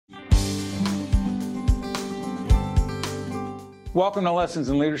Welcome to Lessons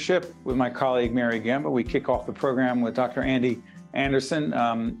in Leadership with my colleague, Mary Gamba. We kick off the program with Dr. Andy Anderson,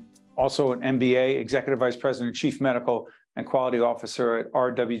 also an MBA, Executive Vice President, Chief Medical and Quality Officer at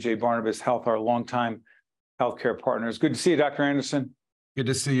RWJBarnabas Health, our longtime healthcare partners. Good to see you, Dr. Anderson. Good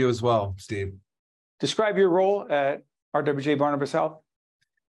to see you as well, Steve. Describe your role at RWJBarnabas Health.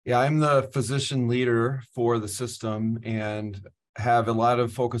 Yeah, I'm the physician leader for the system and have a lot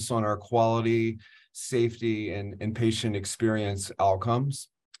of focus on our quality, safety, and patient experience outcomes,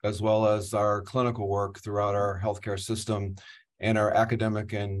 as well as our clinical work throughout our healthcare system and our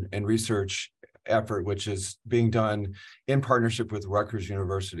academic and research effort, which is being done in partnership with Rutgers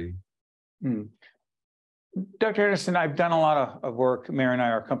University. Dr. Anderson, I've done a lot of work, Mary and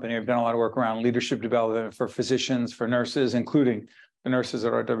I, our company, have done a lot of work around leadership development for physicians, for nurses, including the nurses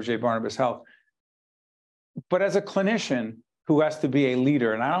at RWJBarnabas Health. But as a clinician who has to be a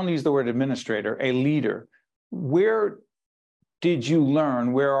leader, and I don't use the word administrator, a leader, where did you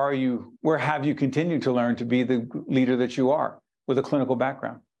learn, where have you continued to learn to be the leader that you are with a clinical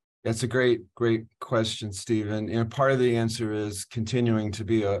background? That's a great question, Stephen. And part of the answer is continuing to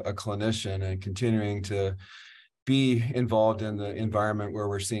be a clinician and continuing to be involved in the environment where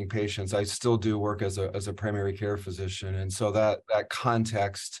we're seeing patients. I still do work as a primary care physician, and so that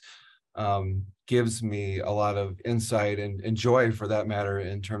context gives me a lot of insight and joy, for that matter,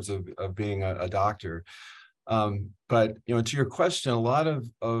 in terms of being a doctor. But to your question, a lot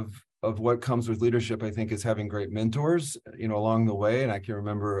of what comes with leadership, I think, is having great mentors, along the way. And I can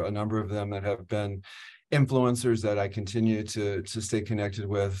remember a number of them that have been influencers that I continue to stay connected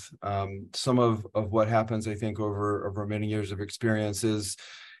with. Some of what happens, I think, over many years of experience is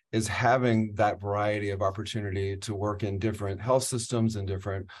having that variety of opportunity to work in different health systems and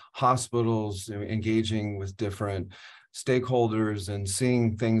different hospitals, engaging with different stakeholders and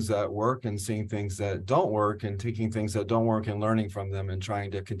seeing things that work and seeing things that don't work and taking things that don't work and learning from them and trying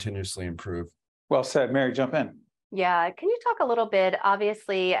to continuously improve. Well said. Mary, jump in. Yeah. Can you talk a little bit,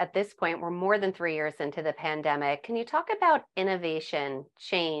 obviously, at this point, we're more than 3 years into the pandemic. Can you talk about innovation,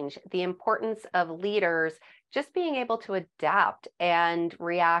 change, the importance of leaders just being able to adapt and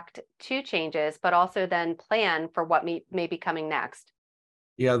react to changes, but also then plan for what may be coming next?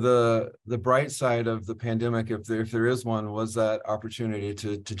 Yeah, the bright side of the pandemic, if there is one, was that opportunity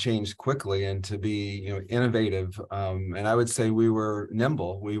to change quickly and to be innovative. And I would say we were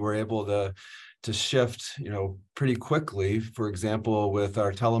nimble. We were able to shift pretty quickly. For example, with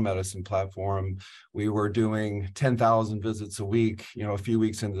our telemedicine platform, we were doing 10,000 visits a week. A few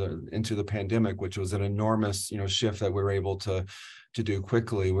weeks into the pandemic, which was an enormous shift that we were able to do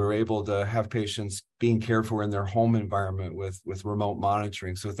quickly. We were able to have patients being cared for in their home environment with remote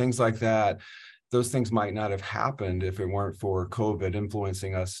monitoring. So things like that, those things might not have happened if it weren't for COVID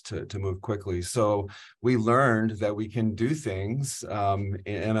influencing us to move quickly. So we learned that we can do things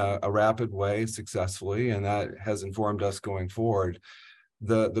in a rapid way successfully, and that has informed us going forward.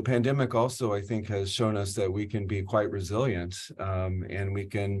 The pandemic also, I think, has shown us that we can be quite resilient and we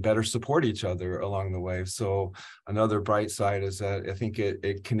can better support each other along the way. So another bright side is that I think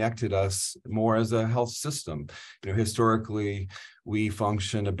it connected us more as a health system. Historically, we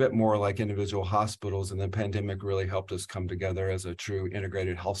function a bit more like individual hospitals, and the pandemic really helped us come together as a true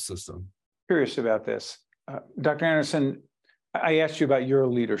integrated health system. Curious about this. Dr. Anderson, I asked you about your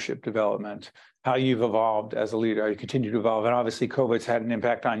leadership development, how you've evolved as a leader, how you continue to evolve. And obviously, COVID's had an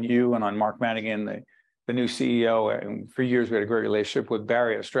impact on you and on Mark Madigan, the new CEO. And for years, we had a great relationship with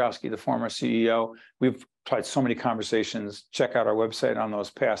Barry Ostrowski, the former CEO. We've tried so many conversations. Check out our website on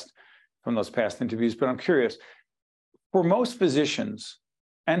from those past interviews. But I'm curious, for most physicians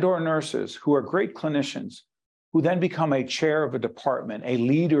and or nurses who are great clinicians, who then become a chair of a department, a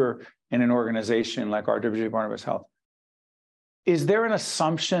leader in an organization like RWJBarnabas Health, is there an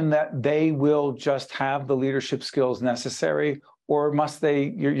assumption that they will just have the leadership skills necessary, or must they,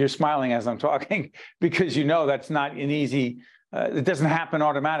 you're smiling as I'm talking, because that's not an easy, it doesn't happen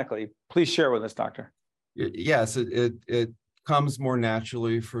automatically. Please share with us, Doctor. Yes, it comes more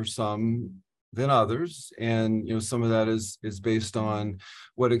naturally for some than others. And, some of that is based on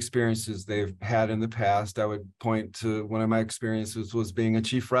what experiences they've had in the past. I would point to one of my experiences was being a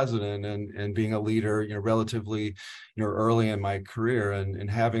chief resident and being a leader, relatively, early in my career,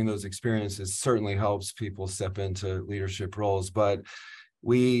 and having those experiences certainly helps people step into leadership roles. But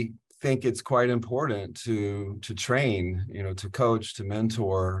we think it's quite important to train, to coach, to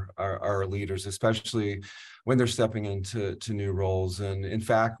mentor our leaders, especially when they're stepping into new roles. And in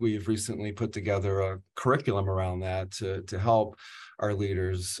fact, we've recently put together a curriculum around that to help our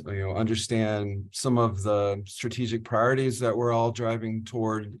leaders, understand some of the strategic priorities that we're all driving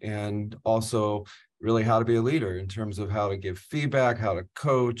toward, and also really how to be a leader in terms of how to give feedback, how to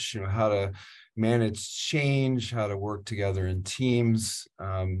coach, how to manage change, how to work together in teams,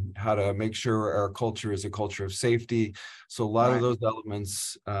 how to make sure our culture is a culture of safety. So a lot of those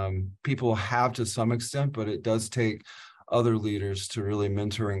elements people have to some extent, but it does take other leaders to really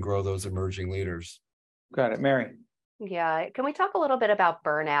mentor and grow those emerging leaders. Got it. Mary. Yeah. Can we talk a little bit about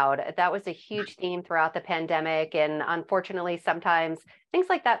burnout? That was a huge theme throughout the pandemic. And unfortunately, sometimes things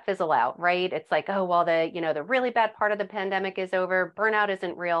like that fizzle out, right? It's like, oh, well, the really bad part of the pandemic is over. Burnout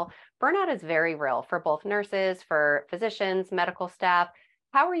isn't real. Burnout is very real for both nurses, for physicians, medical staff.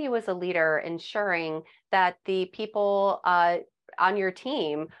 How are you as a leader ensuring that the people on your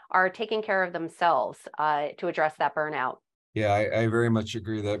team are taking care of themselves to address that burnout? Yeah, I very much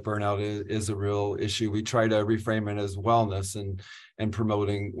agree that burnout is a real issue. We try to reframe it as wellness and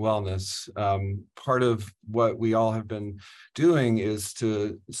promoting wellness. Part of what we all have been doing is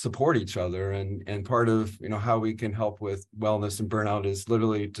to support each other, and part of how we can help with wellness and burnout is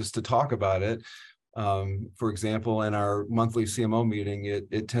literally just to talk about it. For example, in our monthly CMO meeting,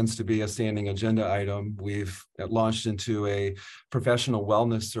 it tends to be a standing agenda item. We've launched into a professional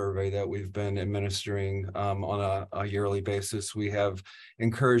wellness survey that we've been administering on a yearly basis. We have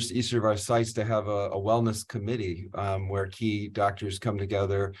encouraged each of our sites to have a wellness committee where key doctors come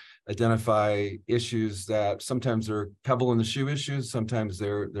together, identify issues that sometimes are pebble in the shoe issues, sometimes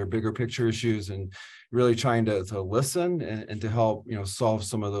they're bigger picture issues, and really trying to listen and to help solve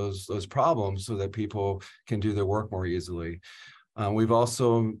some of those problems so that people can do their work more easily. We've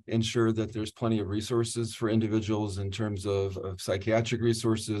also ensured that there's plenty of resources for individuals in terms of psychiatric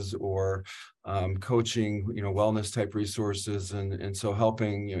resources or coaching, wellness type resources, and so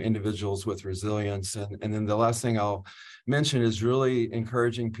helping individuals with resilience. And then the last thing I'll mention is really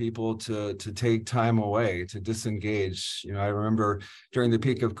encouraging people to take time away, to disengage. I remember during the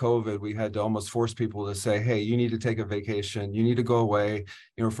peak of COVID, we had to almost force people to say, hey, you need to take a vacation, you need to go away,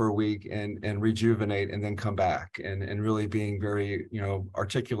 for a week and rejuvenate and then come back, and really being very,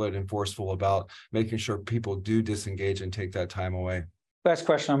 articulate and forceful about making sure people do disengage and take that time away. Last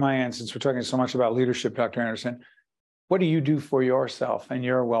question on my end, since we're talking so much about leadership, Dr. Anderson. What do you do for yourself and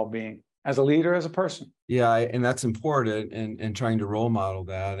your well-being as a leader, as a person? Yeah, and that's important, and trying to role model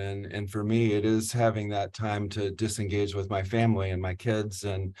that. And for me, it is having that time to disengage with my family and my kids,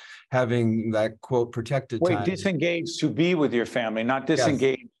 and having that, quote, protected time. Wait, disengage to be with your family, not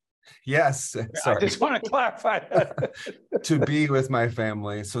disengage. Yes. Sorry. I just want to clarify that. To be with my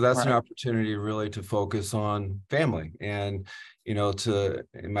family. So that's Right. an opportunity really to focus on family, and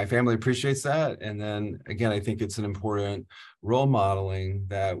and my family appreciates that. And then again, I think it's an important role modeling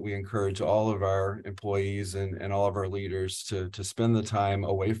that we encourage all of our employees and all of our leaders to spend the time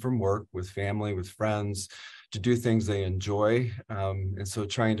away from work with family, with friends, to do things they enjoy. And so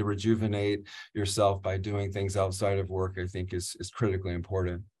trying to rejuvenate yourself by doing things outside of work, I think is critically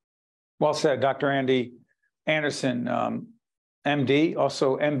important. Well said, Dr. Andy Anderson, MD,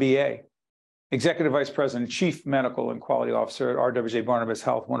 also MBA, Executive Vice President, Chief Medical and Quality Officer at RWJBarnabas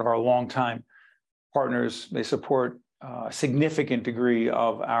Health, one of our longtime partners. They support a significant degree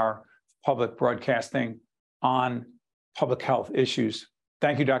of our public broadcasting on public health issues.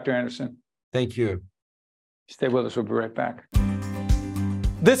 Thank you, Dr. Anderson. Thank you. Stay with us. We'll be right back.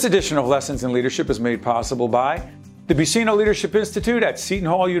 This edition of Lessons in Leadership is made possible by the Buccino Leadership Institute at Seton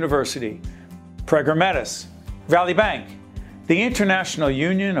Hall University, Prager Metis, Valley Bank, the International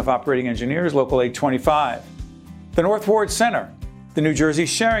Union of Operating Engineers, Local 825, the North Ward Center, the New Jersey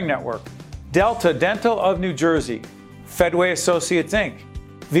Sharing Network, Delta Dental of New Jersey, Fedway Associates Inc.,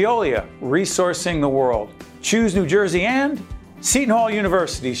 Veolia, Resourcing the World, Choose New Jersey, and Seton Hall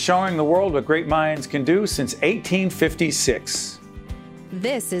University, showing the world what great minds can do since 1856.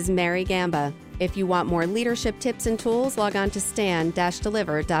 This is Mary Gamba. If you want more leadership tips and tools, log on to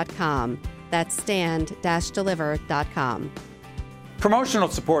stand-deliver.com. That's stand-deliver.com. Promotional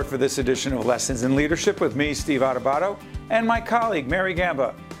support for this edition of Lessons in Leadership with me, Steve Adubato, and my colleague, Mary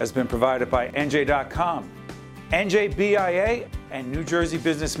Gamba, has been provided by NJ.com, NJBIA, and New Jersey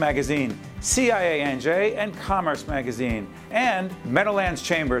Business Magazine, CIANJ, and Commerce Magazine, and Meadowlands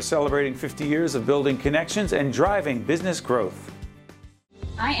Chamber, celebrating 50 years of building connections and driving business growth.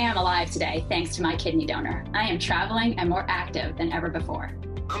 I am alive today thanks to my kidney donor. I am traveling and more active than ever before.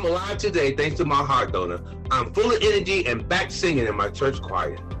 I'm alive today thanks to my heart donor. I'm full of energy and back singing in my church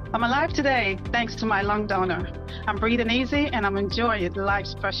choir. I'm alive today thanks to my lung donor. I'm breathing easy and I'm enjoying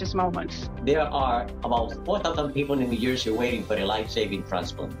life's precious moments. There are about 4,000 people in New Jersey waiting for a life-saving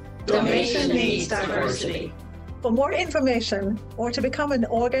transplant. Donation needs diversity. For more information or to become an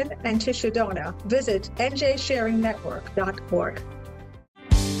organ and tissue donor, visit njsharingnetwork.org.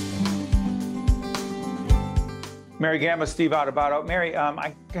 Mary Gamba, Steve Adubato. Mary,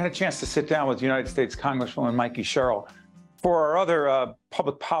 I got a chance to sit down with United States Congresswoman Mikie Sherrill for our other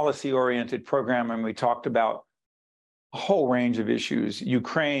public policy-oriented program, and we talked about a whole range of issues: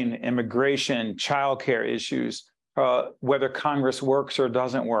 Ukraine, immigration, childcare issues, whether Congress works or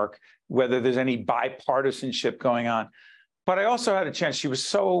doesn't work, whether there's any bipartisanship going on. But I also had a chance. She was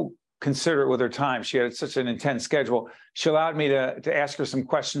so considerate with her time. She had such an intense schedule. She allowed me to ask her some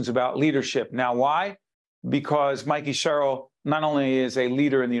questions about leadership. Now, why? Because Mikie Sherrill not only is a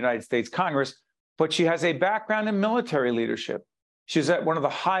leader in the United States Congress, but she has a background in military leadership. She's at one of the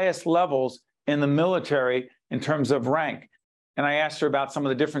highest levels in the military in terms of rank. And I asked her about some of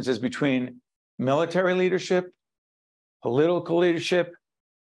the differences between military leadership, political leadership,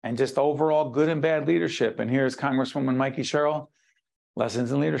 and just overall good and bad leadership. And here's Congresswoman Mikie Sherrill,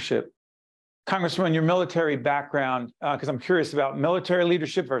 Lessons in Leadership. Congresswoman, your military background, because I'm curious about military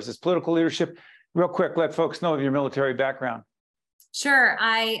leadership versus political leadership. Real quick, let folks know of your military background. Sure.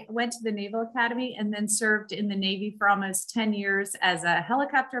 I went to the Naval Academy and then served in the Navy for almost 10 years as a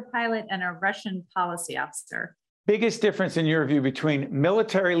helicopter pilot and a Russian policy officer. Biggest difference in your view between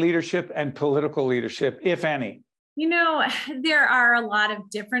military leadership and political leadership, if any? You know, there are a lot of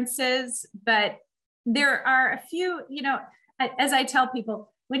differences, but there are a few, as I tell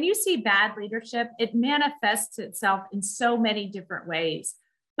people, when you see bad leadership, it manifests itself in so many different ways.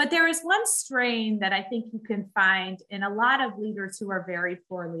 But there is one strain that I think you can find in a lot of leaders who are very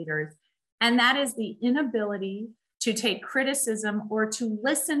poor leaders, and that is the inability to take criticism or to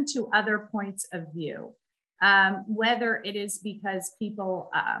listen to other points of view, whether it is because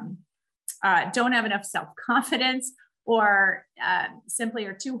people don't have enough self-confidence or simply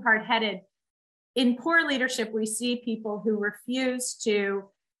are too hard-headed. In poor leadership, we see people who refuse to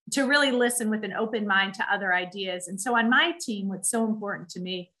really listen with an open mind to other ideas. And so on my team, what's so important to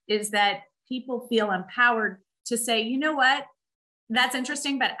me is that people feel empowered to say, you know what, that's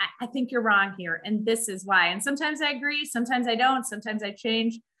interesting, but I think you're wrong here. And this is why. And sometimes I agree, sometimes I don't, sometimes I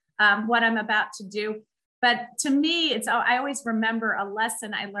change what I'm about to do. But to me, I always remember a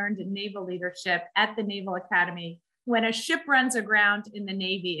lesson I learned in naval leadership at the Naval Academy. When a ship runs aground in the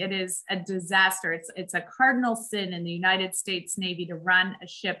Navy, it is a disaster. It's a cardinal sin in the United States Navy to run a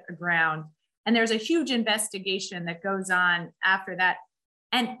ship aground. And there's a huge investigation that goes on after that.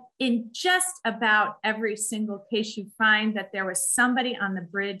 And in just about every single case, you find that there was somebody on the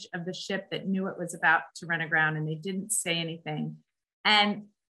bridge of the ship that knew it was about to run aground and they didn't say anything. And,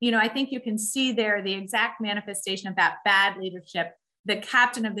 I think you can see there the exact manifestation of that bad leadership. The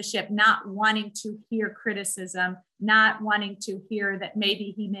captain of the ship not wanting to hear criticism, not wanting to hear that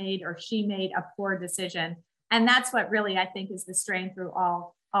maybe he made or she made a poor decision. And that's what really, I think, is the strain through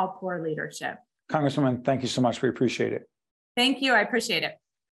all poor leadership. Congresswoman, thank you so much. We appreciate it. Thank you. I appreciate it.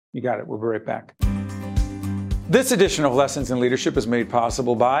 You got it. We'll be right back. This edition of Lessons in Leadership is made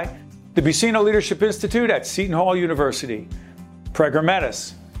possible by the Buccino Leadership Institute at Seton Hall University, Prager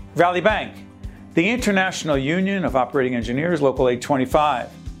Metis, Valley Bank, the International Union of Operating Engineers, Local 825,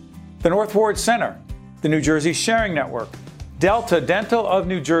 the North Ward Center, the New Jersey Sharing Network, Delta Dental of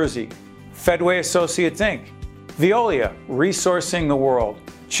New Jersey, Fedway Associates, Inc., Veolia, Resourcing the World,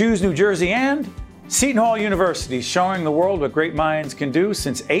 Choose New Jersey, and Seton Hall University, showing the world what great minds can do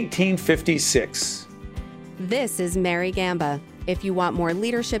since 1856. This is Mary Gamba. If you want more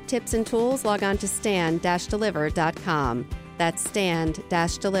leadership tips and tools, log on to stand-deliver.com. That's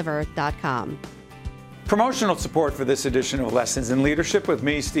stand-deliver.com. Promotional support for this edition of Lessons in Leadership with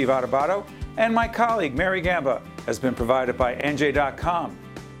me, Steve Adubato, and my colleague, Mary Gamba, has been provided by NJ.com,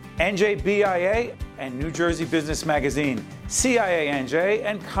 NJBIA, and New Jersey Business Magazine, CIANJ,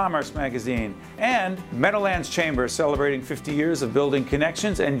 and Commerce Magazine, and Meadowlands Chamber, celebrating 50 years of building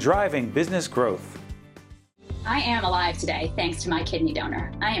connections and driving business growth. I am alive today thanks to my kidney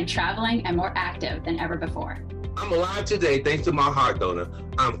donor. I am traveling and more active than ever before. I'm alive today thanks to my heart donor.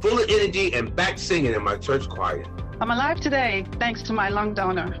 I'm full of energy and back singing in my church choir. I'm alive today thanks to my lung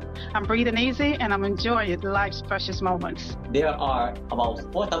donor. I'm breathing easy and I'm enjoying life's precious moments. There are about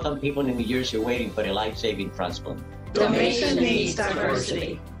 4,000 people in New Jersey waiting for a life-saving transplant. Donation needs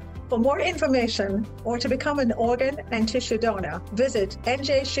diversity. For more information or to become an organ and tissue donor, visit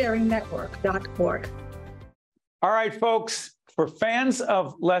njsharingnetwork.org. All right, folks, for fans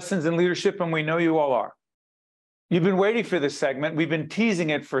of Lessons in Leadership, and we know you all are, you've been waiting for this segment. We've been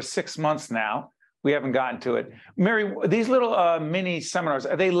teasing it for 6 months now. We haven't gotten to it. Mary, these little mini seminars,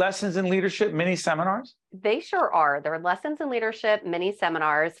 are they Lessons in Leadership mini seminars? They sure are. They're Lessons in Leadership mini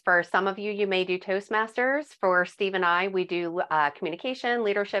seminars. For some of you, you may do Toastmasters. For Steve and I, we do communication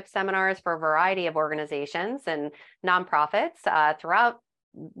leadership seminars for a variety of organizations and nonprofits throughout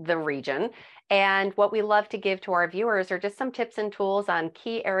the region. And what we love to give to our viewers are just some tips and tools on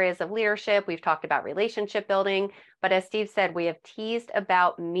key areas of leadership. We've talked about relationship building, but as Steve said, we have teased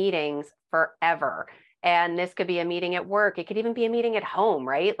about meetings forever. And this could be a meeting at work. It could even be a meeting at home,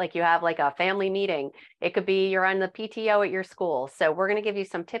 right? Like you have like a family meeting. It could be you're on the PTO at your school. So we're going to give you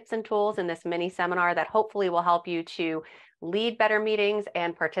some tips and tools in this mini seminar that hopefully will help you to lead better meetings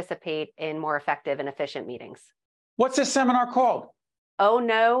and participate in more effective and efficient meetings. What's this seminar called? Oh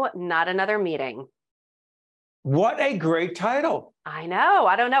no, not another meeting. What a great title. I know.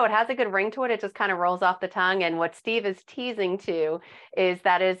 I don't know. It has a good ring to it. It just kind of rolls off the tongue. And what Steve is teasing to is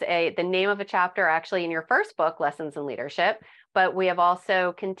that is the name of a chapter actually in your first book, Lessons in Leadership. But we have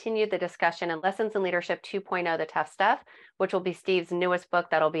also continued the discussion in Lessons in Leadership 2.0, The Tough Stuff, which will be Steve's newest book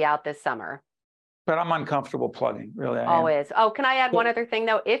that'll be out this summer. But I'm uncomfortable plugging, really. I am. Always. Oh, can I add one other thing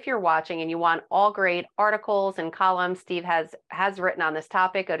though? If you're watching and you want all great articles and columns Steve has written on this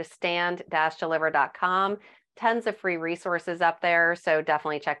topic, go to stand-deliver.com. Tons of free resources up there. So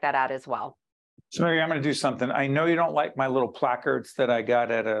definitely check that out as well. So Mary, I'm going to do something. I know you don't like my little placards that I got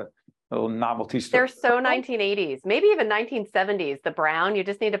at a little novelty store. They're so 1980s, maybe even 1970s, the brown. You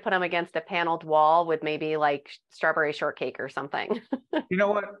just need to put them against a paneled wall with maybe like strawberry shortcake or something. You know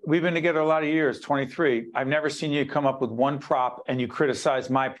what? We've been together a lot of years, 23. I've never seen you come up with one prop and you criticize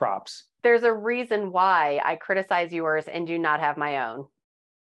my props. There's a reason why I criticize yours and do not have my own.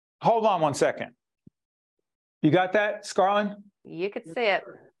 Hold on one second. You got that, Scarlett? You could see it.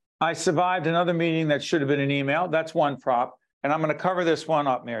 I survived another meeting that should have been an email. That's one prop. And I'm going to cover this one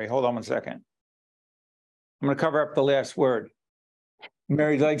up, Mary. Hold on one second. I'm going to cover up the last word.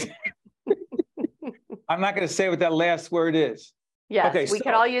 Mary's like, I'm not going to say what that last word is. Yes, okay, we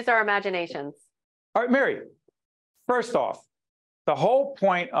could all use our imaginations. All right, Mary, first off, the whole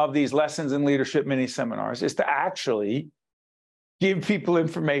point of these Lessons in Leadership mini seminars is to actually give people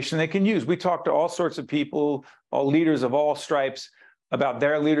information they can use. We talk to all sorts of people, all leaders of all stripes, about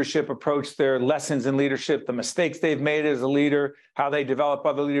their leadership approach, their lessons in leadership, the mistakes they've made as a leader, how they develop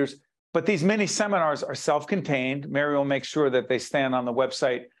other leaders. But these mini seminars are self-contained. Mary will make sure that they stand on the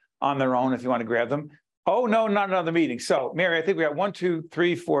website on their own if you want to grab them. Oh, no, not another meeting. So, Mary, I think we got 1, 2,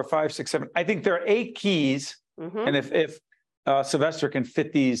 3, 4, 5, 6, 7. I think there are 8 keys. And if Sylvester can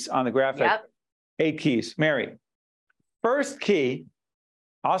fit these on the graphic, 8 keys. Mary, first key,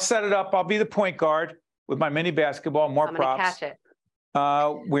 I'll set it up. I'll be the point guard with my mini basketball, more props. I'm gonna catch it.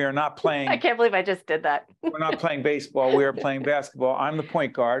 We are not playing. I can't believe I just did that. We're not playing baseball. We are playing basketball. I'm the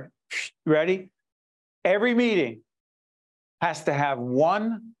point guard. Ready? Every meeting has to have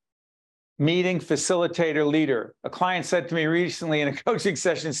one meeting facilitator leader. A client said to me recently in a coaching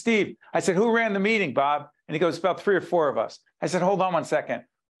session, Steve, I said, who ran the meeting, Bob? And he goes, about 3 or 4 of us. I said, hold on one second.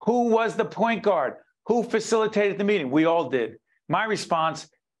 Who was the point guard? Who facilitated the meeting? We all did. My response,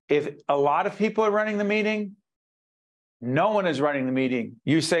 if a lot of people are running the meeting, no one is running the meeting.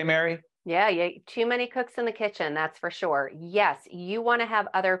 You say, Mary? Yeah, too many cooks in the kitchen, that's for sure. Yes, you want to have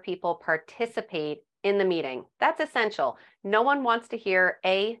other people participate in the meeting. That's essential. No one wants to hear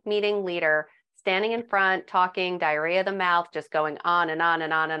a meeting leader standing in front, talking, diarrhea of the mouth, just going on and on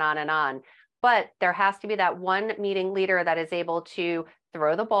and on and on and on. But there has to be that one meeting leader that is able to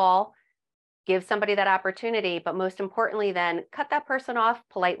throw the ball, give somebody that opportunity, but most importantly, then cut that person off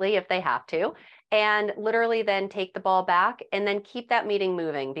politely if they have to, and literally then take the ball back and then keep that meeting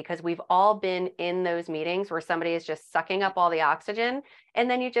moving, because we've all been in those meetings where somebody is just sucking up all the oxygen and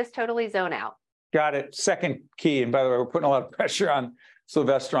then you just totally zone out. Got it. Second key, and by the way, we're putting a lot of pressure on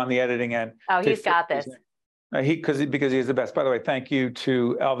Sylvester on the editing end. Oh, he's got this. Because he's the best. By the way, thank you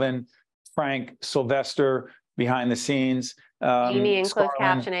to Elvin, Frank, Sylvester behind the scenes. Amy in closed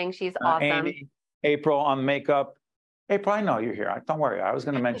captioning, she's awesome. Amy, April on makeup. April, I know you're here. Don't worry. I was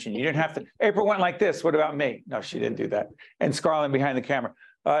going to mention you didn't have to. April went like this. What about me? No, she didn't do that. And Scarlett behind the camera.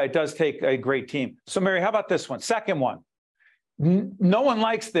 It does take a great team. So, Mary, how about this one? Second one. No one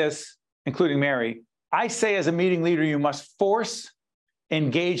likes this, including Mary. I say as a meeting leader, you must force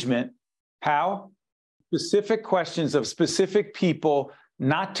engagement. How? Specific questions of specific people,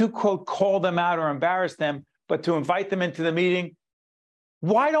 not to, quote, call them out or embarrass them, but to invite them into the meeting.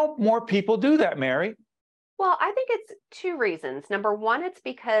 Why don't more people do that, Mary? Well, I think it's 2 reasons. Number one, it's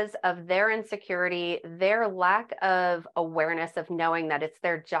because of their insecurity, their lack of awareness of knowing that it's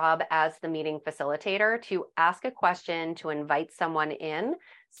their job as the meeting facilitator to ask a question, to invite someone in.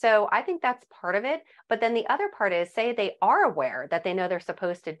 So I think that's part of it. But then the other part is, say they are aware that they know they're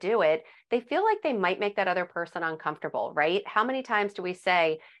supposed to do it, they feel like they might make that other person uncomfortable, right? How many times do we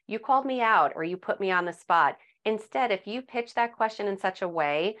say, you called me out or you put me on the spot? Instead, if you pitch that question in such a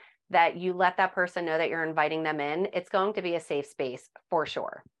way that you let that person know that you're inviting them in, it's going to be a safe space for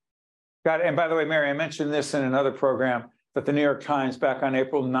sure. Got it. And by the way, Mary, I mentioned this in another program, that the New York Times back on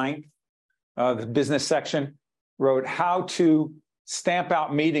April 9th, the business section wrote how to stamp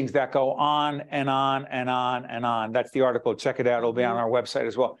out meetings that go on and on and on and on. That's the article. Check it out. It'll be on our website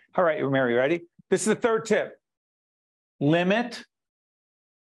as well. All right, Mary, you ready? This is the third tip. Limit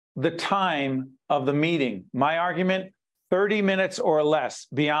the time of the meeting. My argument, 30 minutes or less.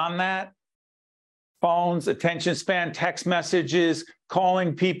 Beyond that, phones, attention span, text messages,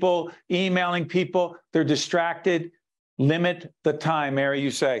 calling people, emailing people, they're distracted. Limit the time, Mary,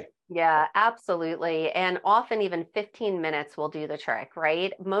 you say. Yeah, absolutely. And often even 15 minutes will do the trick,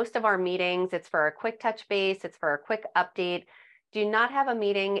 right? Most of our meetings, it's for a quick touch base, it's for a quick update. Do not have a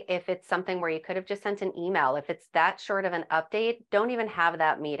meeting if it's something where you could have just sent an email. If it's that short of an update, don't even have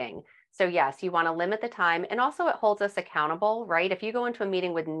that meeting. So yes, you want to limit the time, and also it holds us accountable, right? If you go into a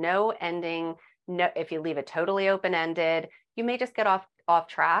meeting with no ending, if you leave it totally open-ended, you may just get off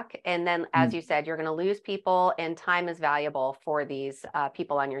track. And then, as you said, you're going to lose people, and time is valuable for these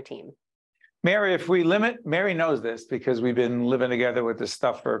people on your team. Mary, if we limit, Mary knows this because we've been living together with this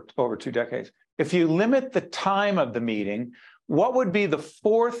stuff for over 2 decades. If you limit the time of the meeting, what would be the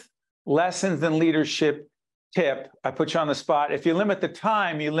fourth lessons in leadership tip? I put you on the spot. If you limit the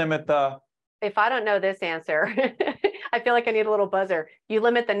time, you limit the... If I don't know this answer, I feel like I need a little buzzer. You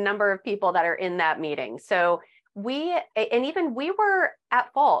limit the number of people that are in that meeting. So we were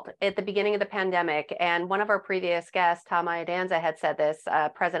at fault at the beginning of the pandemic. And one of our previous guests, Tom Iadanza, had said this,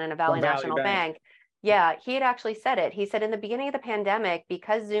 president of Valley National Bank. Yeah, he had actually said it. He said in the beginning of the pandemic,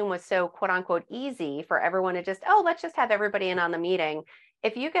 because Zoom was so quote unquote easy for everyone to just, oh, let's just have everybody in on the meeting.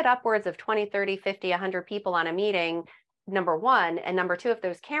 If you get upwards of 20, 30, 50, 100 people on a meeting, number one, and number two, if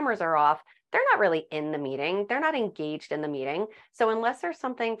those cameras are off, they're not really in the meeting. They're not engaged in the meeting. So unless there's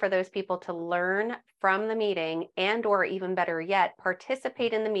something for those people to learn from the meeting, and or even better yet,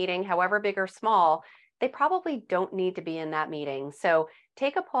 participate in the meeting, however big or small, they probably don't need to be in that meeting. So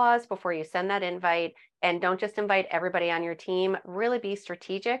take a pause before you send that invite, and don't just invite everybody on your team. Really be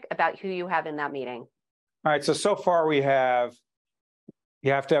strategic about who you have in that meeting. All right, so far you have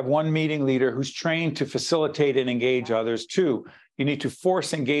to have one meeting leader who's trained to facilitate and engage others. 2, you need to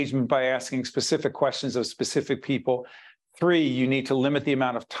force engagement by asking specific questions of specific people. 3, you need to limit the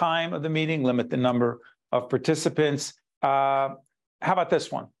amount of time of the meeting, limit the number of participants. How about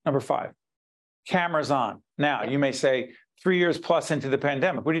this one? Number 5, cameras on. Now, you may say 3 years plus into the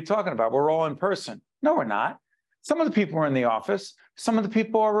pandemic, what are you talking about? We're all in person. No, we're not. Some of the people are in the office. Some of the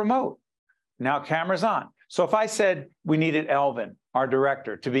people are remote. Now cameras on. So if I said we needed Elvin, our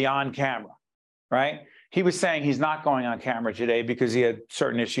director, to be on camera, right? He was saying he's not going on camera today because he had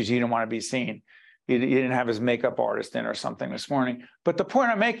certain issues. He didn't want to be seen. He didn't have his makeup artist in or something this morning. But the point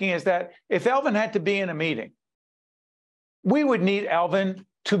I'm making is that if Elvin had to be in a meeting, we would need Elvin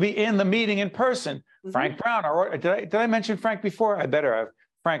to be in the meeting in person. Mm-hmm. Frank Brown, did I mention Frank before? I better have.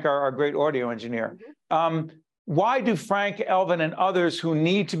 Frank, our great audio engineer. Mm-hmm. Why do Frank, Elvin, and others who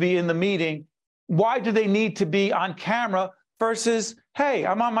need to be in the meeting, why do they need to be on camera versus, hey,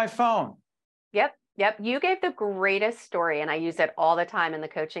 I'm on my phone? Yep. You gave the greatest story, and I use it all the time in the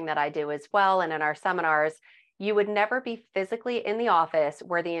coaching that I do as well, and in our seminars. You would never be physically in the office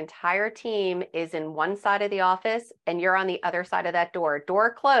where the entire team is in one side of the office and you're on the other side of that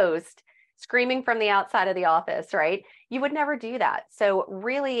door closed, screaming from the outside of the office, right? You would never do that. So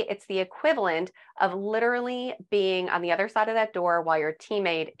really, it's the equivalent of literally being on the other side of that door while your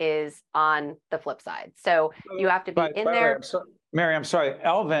teammate is on the flip side. So you have to be in there. Mary, I'm sorry,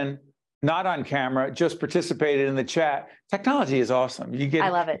 Elvin, not on camera, just participated in the chat. Technology is awesome. I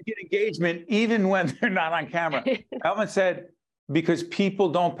love it. You get engagement even when they're not on camera. Elvin said, because people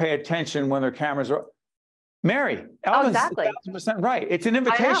don't pay attention when their cameras are. Mary, Elvin's exactly 1,000% right. It's an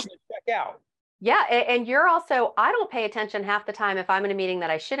invitation to check out. Yeah, and you're also, I don't pay attention half the time if I'm in a meeting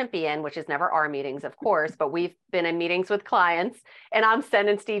that I shouldn't be in, which is never our meetings, of course, but we've been in meetings with clients, and I'm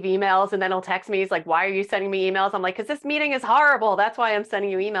sending Steve emails, and then he'll text me. He's like, why are you sending me emails? I'm like, because this meeting is horrible. That's why I'm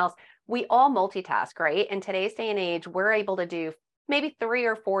sending you emails. We all multitask, right? In today's day and age, we're able to do maybe 3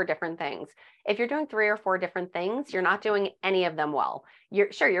 or 4 different things. If you're doing 3 or 4 different things, you're not doing any of them well.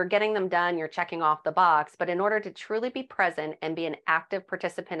 You're getting them done, you're checking off the box, but in order to truly be present and be an active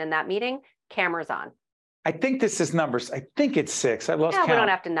participant in that meeting, cameras on. I think this is numbers. I think it's 6. I lost count. We don't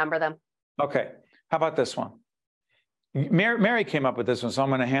have to number them. Okay. How about this one? Mary came up with this one, so I'm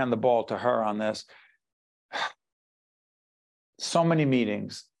going to hand the ball to her on this. So many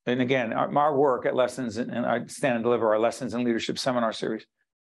meetings. And again, our work at Lessons, and I Stand and Deliver, our Lessons in Leadership seminar series.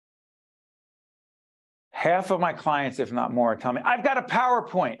 half of my clients, if not more, tell me, I've got a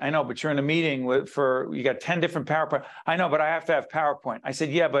PowerPoint. I know, but you're in a meeting you got 10 different PowerPoint. I know, but I have to have PowerPoint. I said,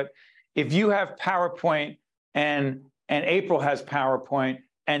 yeah, but if you have PowerPoint and April has PowerPoint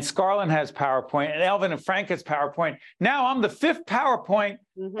and Scarlett has PowerPoint and Elvin and Frank has PowerPoint, now I'm the 5th PowerPoint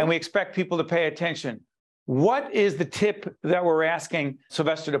and we expect people to pay attention. What is the tip that we're asking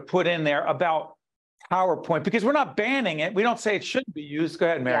Sylvester to put in there about PowerPoint? Because we're not banning it. We don't say it shouldn't be used. Go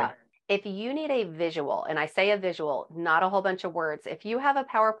ahead, Mary. Yeah. If you need a visual, and I say a visual, not a whole bunch of words, if you have a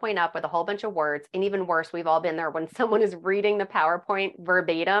PowerPoint up with a whole bunch of words, and even worse, we've all been there when someone is reading the PowerPoint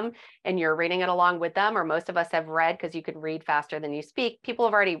verbatim and you're reading it along with them, or most of us have read because you could read faster than you speak. People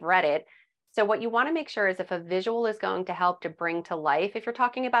have already read it. So what you want to make sure is if a visual is going to help to bring to life, if you're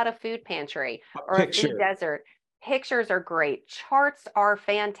talking about a food pantry or a food desert, pictures are great. Charts are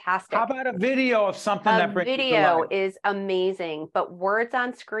fantastic. How about a video of something that brings video is amazing, but words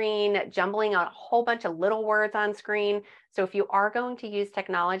on screen, jumbling a whole bunch of little words on screen. So if you are going to use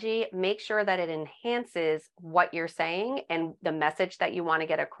technology, make sure that it enhances what you're saying and the message that you want to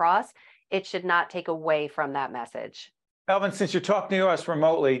get across. It should not take away from that message. Elvin, since you're talking to us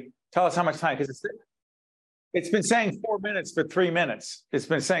remotely, tell us how much time, because it's been saying 4 minutes for 3 minutes. It's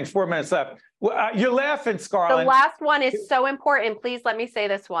been saying 4 minutes left. Well, you're laughing, Scarlett. The last one is so important. Please let me say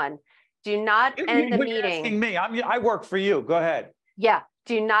this one. Do not end the meeting. You're asking me. I work for you. Go ahead. Yeah.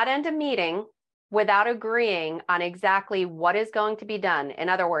 Do not end a meeting without agreeing on exactly what is going to be done. In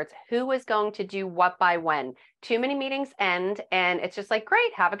other words, who is going to do what by when. Too many meetings end, and it's just like,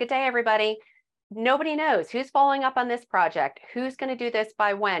 great, have a good day, everybody. Nobody knows who's following up on this project, who's going to do this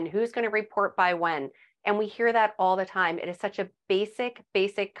by when, who's going to report by when. And we hear that all the time. It is such a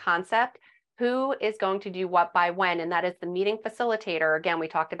basic concept. Who is going to do what by when? And that is the meeting facilitator. Again, we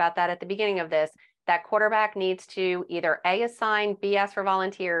talked about that at the beginning of this. That quarterback needs to either A, assign, B, ask for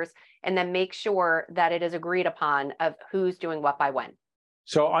volunteers, and then make sure that it is agreed upon of who's doing what by when.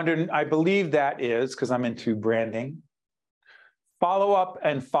 So I believe that is, because I'm into branding, follow up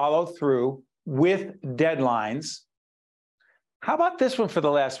and follow through with deadlines. How about this one for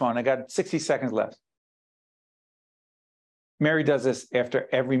the last one? I got 60 seconds left. Mary does this after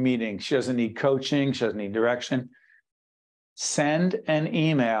every meeting. She doesn't need coaching. She doesn't need direction. Send an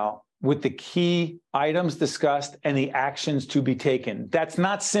email with the key items discussed and the actions to be taken. That's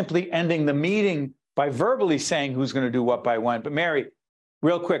not simply ending the meeting by verbally saying who's going to do what by when. But Mary,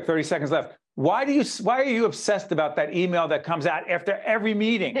 real quick, 30 seconds left. Why are you obsessed about that email that comes out after every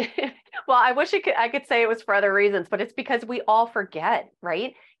meeting? Well, I wish I could say it was for other reasons, but it's because we all forget,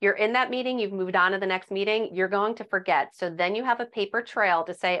 right? You're in that meeting, you've moved on to the next meeting, you're going to forget. So then you have a paper trail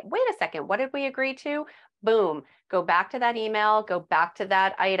to say, wait a second, what did we agree to? Boom, go back to that email, go back to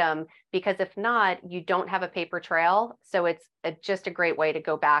that item, because if not, you don't have a paper trail. So it's just a great way to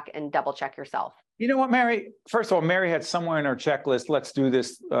go back and double check yourself. You know what, Mary? First of all, Mary had somewhere in her checklist, let's do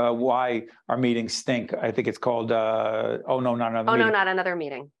this, why our meetings stink. I think it's called, oh, no, not another meeting. No, not another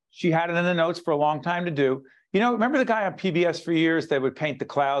meeting. She had it in the notes for a long time to do. You know, remember the guy on PBS for years that would paint the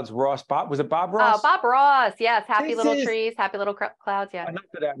clouds, was it Bob Ross? Oh, Bob Ross, yes. Happy little trees, happy little clouds, yeah. Enough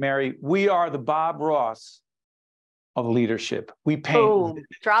of that, Mary. We are the Bob Ross of leadership. We paint. Boom.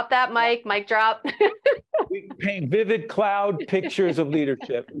 Drop that mic drop. We paint vivid cloud pictures of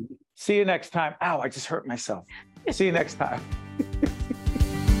leadership. See you next time. Ow, I just hurt myself. See you next time.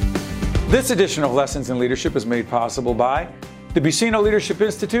 This edition of Lessons in Leadership is made possible by the Buccino Leadership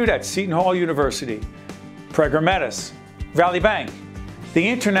Institute at Seton Hall University, Prager Metis, Valley Bank, the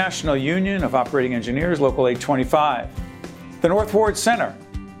International Union of Operating Engineers, Local 825, the North Ward Center,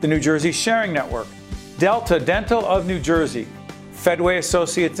 the New Jersey Sharing Network, Delta Dental of New Jersey, Fedway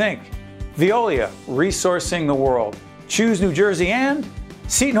Associates Inc., Veolia, Resourcing the World, Choose New Jersey, and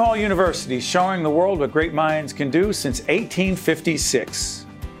Seton Hall University, showing the world what great minds can do since 1856.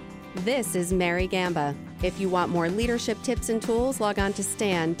 This is Mary Gamba. If you want more leadership tips and tools, log on to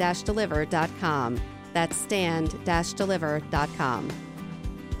stand-deliver.com. That's stand-deliver.com.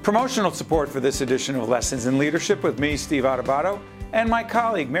 Promotional support for this edition of Lessons in Leadership with me, Steve Adubato, and my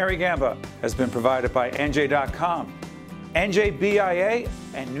colleague, Mary Gamba, has been provided by NJ.com, NJBIA,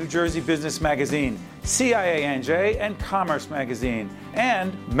 and New Jersey Business Magazine, CIANJ, and Commerce Magazine,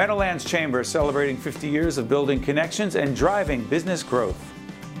 and Meadowlands Chamber, celebrating 50 years of building connections and driving business growth.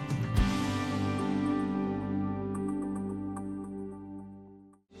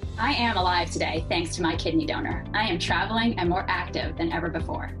 I am alive today thanks to my kidney donor. I am traveling and more active than ever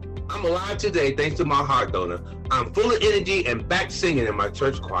before. I'm alive today thanks to my heart donor. I'm full of energy and back singing in my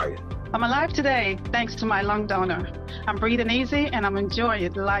church choir. I'm alive today thanks to my lung donor. I'm breathing easy and I'm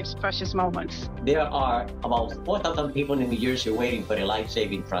enjoying life's precious moments. There are about 4,000 people in New Jersey waiting for a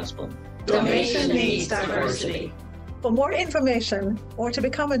life-saving transplant. Donation needs diversity. For more information or to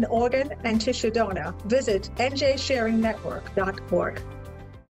become an organ and tissue donor, visit njsharingnetwork.org.